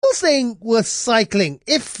thing with cycling,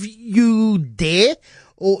 if you dare,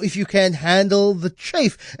 or if you can handle the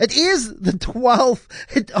chafe. It is the 12th,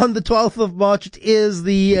 on the 12th of March, it is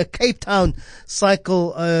the Cape Town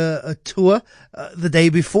Cycle Tour. The day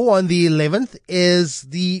before, on the 11th, is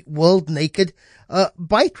the World Naked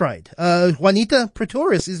Bike Ride. Juanita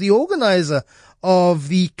Pretorius is the organizer of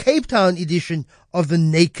the Cape Town edition of the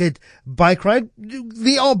Naked Bike Ride.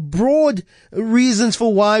 There are broad reasons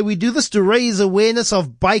for why we do this, to raise awareness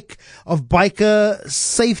of biker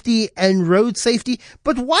safety and road safety.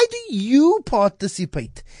 But why do you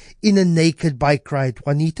participate in a naked bike ride?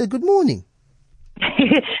 Juanita, good morning.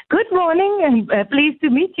 Good morning, and pleased to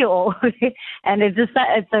meet you all. And it's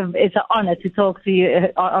an honor to talk to you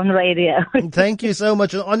on radio. Thank you so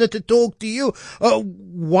much. An honor to talk to you.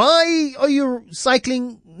 Why are you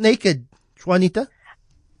cycling naked, Juanita?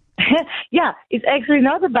 Yeah, it's actually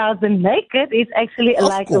not about the naked. It's actually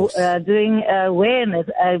doing awareness.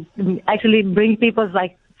 Actually, bring people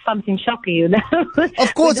like something shocking, you know.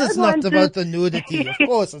 Of course, it's not about the nudity. Of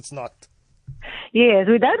course, it's not. Yes,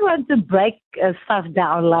 we don't want to break stuff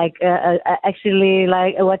down, like actually,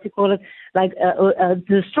 like what you call it, like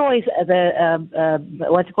destroys the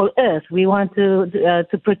what you call Earth. We want to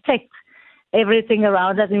protect everything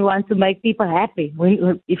around us. We want to make people happy.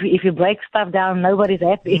 If you break stuff down, nobody's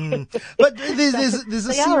happy. But there's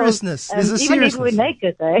a seriousness. There's a seriousness. Even if we're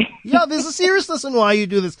naked, eh? Yeah, there's a seriousness in why you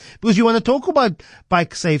do this, because you want to talk about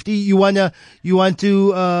bike safety. You want to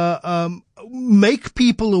make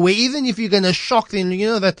people aware, even if you're going to shock them, you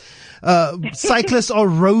know, that cyclists are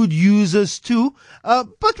road users too.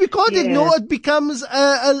 But we can't ignore it. Becomes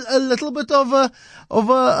a little bit of a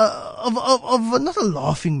not a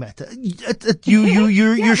laughing matter.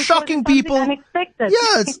 You're shocking people. Unexpected.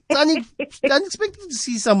 Yeah, it's unexpected to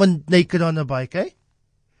see someone naked on a bike, eh?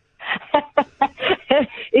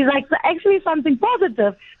 It's like actually something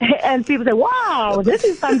positive, and people say, "Wow, this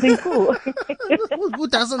is something cool." Who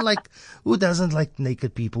doesn't like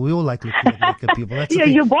naked people? We all like looking at naked people. That's yeah,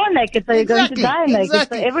 you're born naked, so you're going to die naked.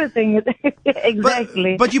 Exactly. So everything is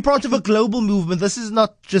exactly. But you're part of a global movement. This is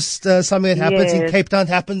not just something that happens in Cape Town.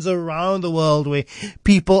 Happens around the world, where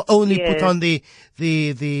people only put on the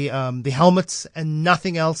helmets and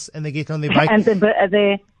nothing else, and they get on their bike. And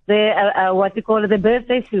what you call it, the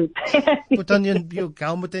birthday suit. Put on your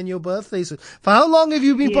helmet and your birthday suit. For how long have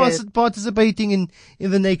you been participating in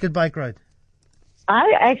the naked bike ride?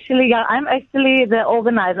 I'm actually the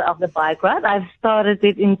organizer of the bike ride. I've started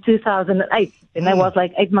it in 2008, and I was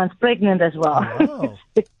like 8 months pregnant as well. Wow.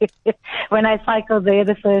 When I cycled there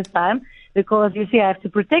the first time, because you see, I have to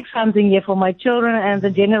protect something here for my children and the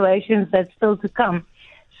generations that's still to come.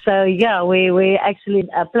 So yeah, we actually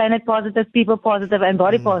planet positive, people positive, and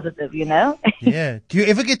body positive. You know. Yeah. Do you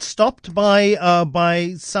ever get stopped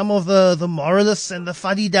by some of the moralists and the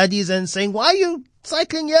fuddy duddies and saying, "Why are you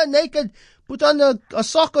cycling here naked? Put on a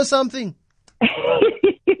sock or something"?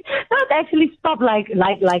 Not actually stop like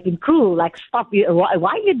in cool, like stop you. Why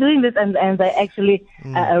are you doing this? And they actually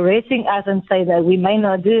arresting us and say that we may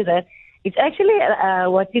not do that. It's actually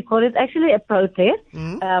what you call it, actually a protest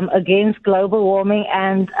against global warming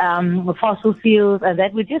and fossil fuels, and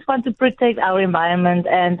that we just want to protect our environment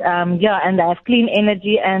and and have clean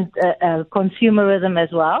energy and consumerism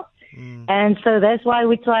as well. And so that's why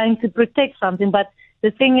we're trying to protect something. But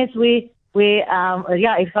the thing is,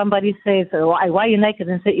 if somebody says why are you naked,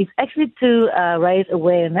 and say it's actually to raise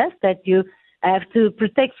awareness that you have to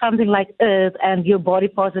protect something like Earth and your body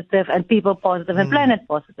positive and people positive and planet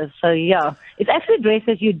positive. So yeah, it actually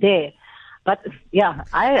dresses you there. But yeah,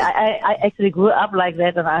 I actually grew up like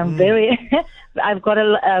that, and I'm very, I've got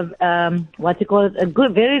a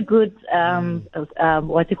very good, I'm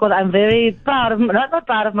very proud of, not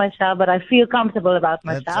proud of myself, but I feel comfortable about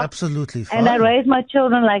myself. That's absolutely fine. And I raise my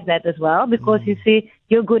children like that as well, because you see,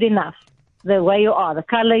 you're good enough. The way you are, the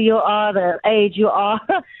color you are, the age you are,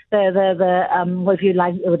 if you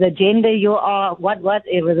like, the gender you are,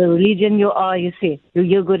 whatever, the religion you are, you see,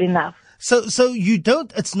 you're good enough. So you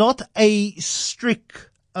don't, it's not a strict,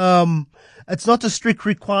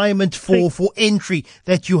 requirement for entry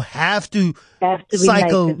that you have to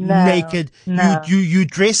cycle naked. No. You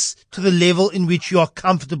dress to the level in which you are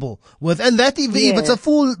comfortable with. And that if it's a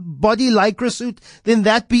full body lycra suit, then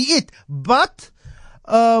that be it. But,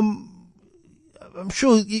 I'm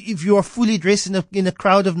sure if you are fully dressed in a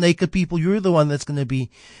crowd of naked people, you're the one that's going to be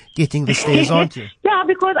getting the stares, aren't you? Yeah,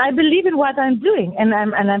 because I believe in what I'm doing, and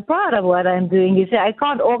I'm proud of what I'm doing. You see, I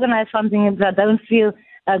can't organize something if I don't feel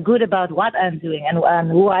good about what I'm doing and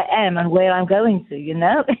who I am and where I'm going to. You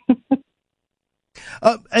know.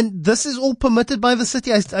 And this is all permitted by the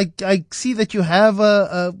city. I see that you have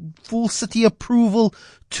a full city approval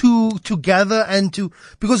to gather and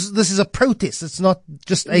because this is a protest. It's not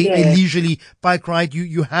just a leisurely bike ride.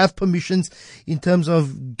 You have permissions in terms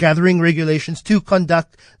of gathering regulations to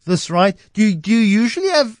conduct this ride. Do you usually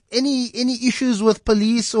have any issues with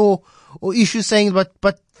police or issues saying,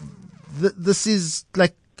 but this is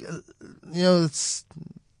like, it's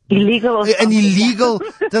illegal an illegal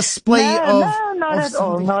display not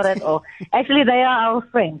at all. Actually, they are our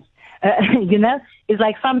friends. It's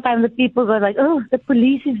like sometimes the people go like, oh, the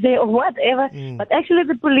police is there or whatever. But actually,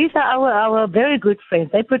 the police are our very good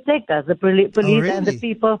friends. They protect us. The police really? and the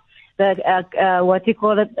people that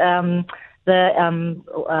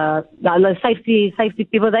the safety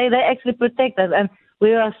people. They actually protect us, and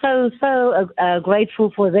we are so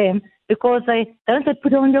grateful for them because they don't say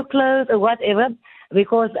put on your clothes or whatever.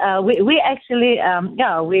 Because we actually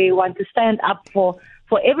we want to stand up for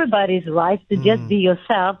everybody's rights to just be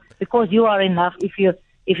yourself, because you are enough if you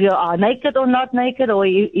are naked or not naked, or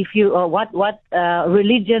if you are what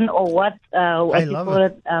religion or what you call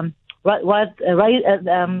it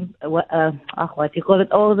what you call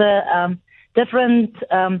it, all the different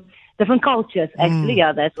cultures. Actually,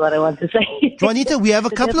 that's what I want to say. Juanita, we have a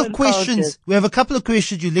couple of questions.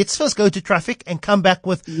 Let's first go to traffic and come back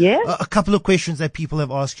with a couple of questions that people have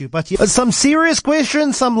asked you. But some serious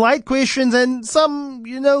questions, some light questions, and some,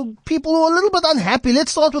 people who are a little bit unhappy.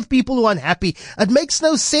 Let's start with people who are unhappy. It makes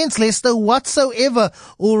no sense, Lester, whatsoever.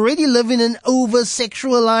 Already live in an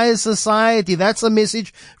over-sexualized society. That's a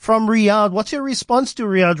message from Riyadh. What's your response to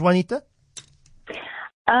Riyadh, Juanita?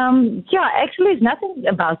 Actually, it's nothing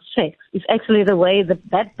about sex. It's actually the way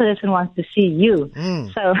that person wants to see you.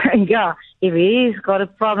 So, if he's got a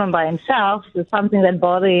problem by himself, there's something that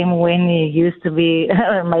bothered him when he used to be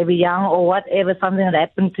maybe young or whatever, something that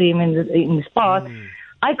happened to him in his past,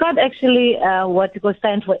 I can't actually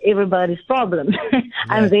stand for everybody's problems.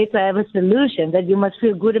 I'm there to have a solution that you must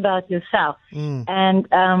feel good about yourself. And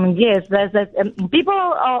yes, people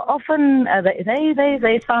are often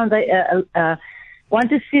want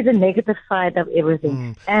to see the negative side of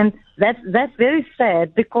everything, and that's very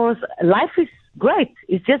sad, because life is great.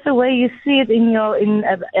 It's just the way you see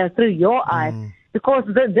it through your eyes. Because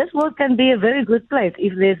this world can be a very good place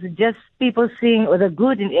if there's just people seeing the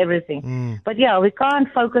good in everything. But we can't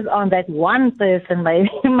focus on that one person,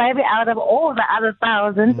 maybe out of all the other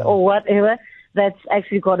thousands or whatever that's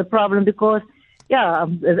actually got a problem, because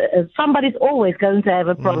somebody's always going to have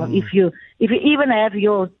a problem. If you even have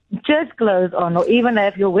your church clothes on, or even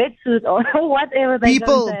have your wetsuit on, or whatever,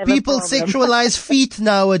 people sexualize feet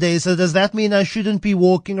nowadays. So does that mean I shouldn't be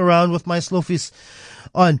walking around with my sloffies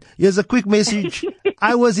on? Here's a quick message.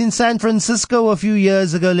 I was in San Francisco a few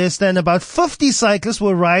years ago, Lester, and about 50 cyclists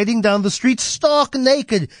were riding down the street stark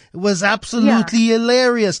naked. It was absolutely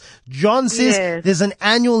hilarious. John says there's an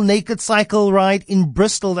annual naked cycle ride in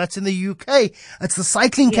Bristol. That's in the UK. It's the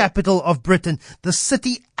cycling capital of Britain. The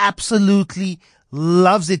city absolutely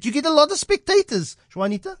loves it. You get a lot of spectators,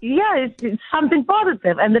 Juanita. Yeah, it's something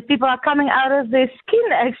positive, and the people are coming out of their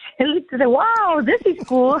skin actually to say, wow, this is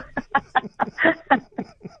cool.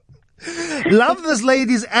 Love this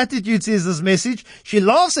lady's attitude, says this message. She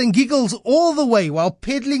laughs and giggles all the way while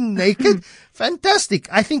pedaling naked.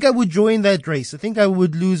 Fantastic. I think I would join that race. I think I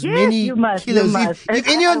would lose many kilos. You must.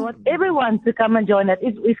 I want everyone to come and join it.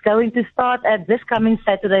 It's going to start at this coming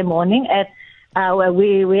Saturday morning at where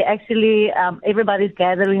we actually, everybody's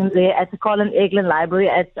gathering there at the Colin Eglin Library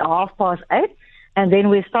at 8:30. And then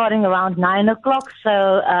we're starting around 9 o'clock,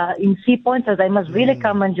 so in Sea Point, so they must really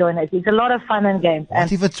come and join us. It's a lot of fun and games.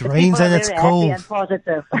 What if it rains and it's cold? And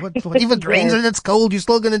positive. What if it rains and it's cold? You're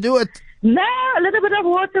still going to do it? No, a little bit of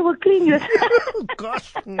water will clean you. Oh,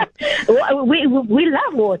 gosh. We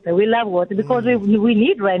love water. We love water because we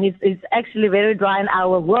need rain. It's actually very dry in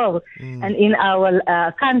our world and in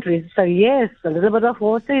our countries. So yes, a little bit of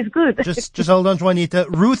water is good. Just hold on, Juanita.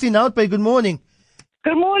 Ruth in Outbay, good morning.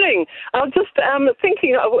 Good morning. I was just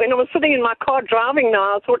thinking, when I was sitting in my car driving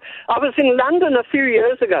now, I thought I was in London a few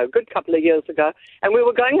years ago, good couple of years ago, and we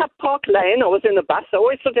were going up Park Lane. I was in the bus. I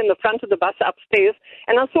always sit in the front of the bus upstairs,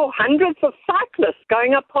 and I saw hundreds of cyclists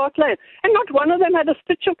going up Park Lane, and not one of them had a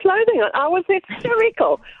stitch of clothing on. I was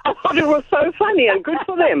hysterical. I thought it was so funny and good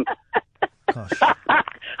for them. Gosh.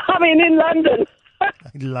 I mean, in London.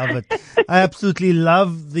 I love it. I absolutely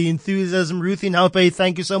love the enthusiasm. Ruth in Hout Bay,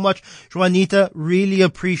 thank you so much. Juanita, really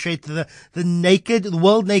appreciate the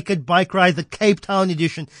World Naked Bike Ride, the Cape Town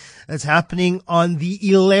edition that's happening on the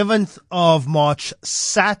 11th of March,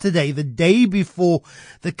 Saturday, the day before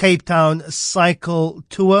the Cape Town Cycle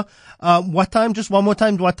Tour. What time? Just one more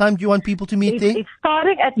time. What time do you want people to meet there? It's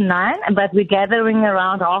starting at 9, but we're gathering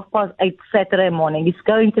around 8:30 Saturday morning. It's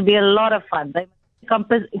going to be a lot of fun. They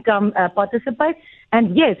come participate.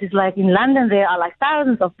 And yes, it's like in London, there are like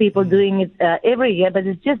thousands of people doing it every year, but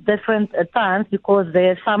it's just different times because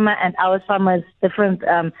their summer and our summer is different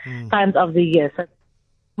times of the year. So you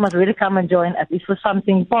must really come and join us. It's for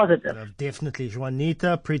something positive. Definitely.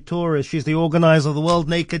 Juanita Pretorius, she's the organizer of the World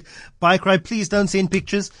Naked Bike Ride. Please don't send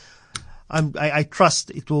pictures. I trust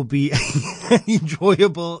it will be an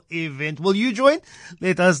enjoyable event. Will you join?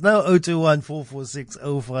 Let us know. 021 446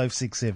 0567.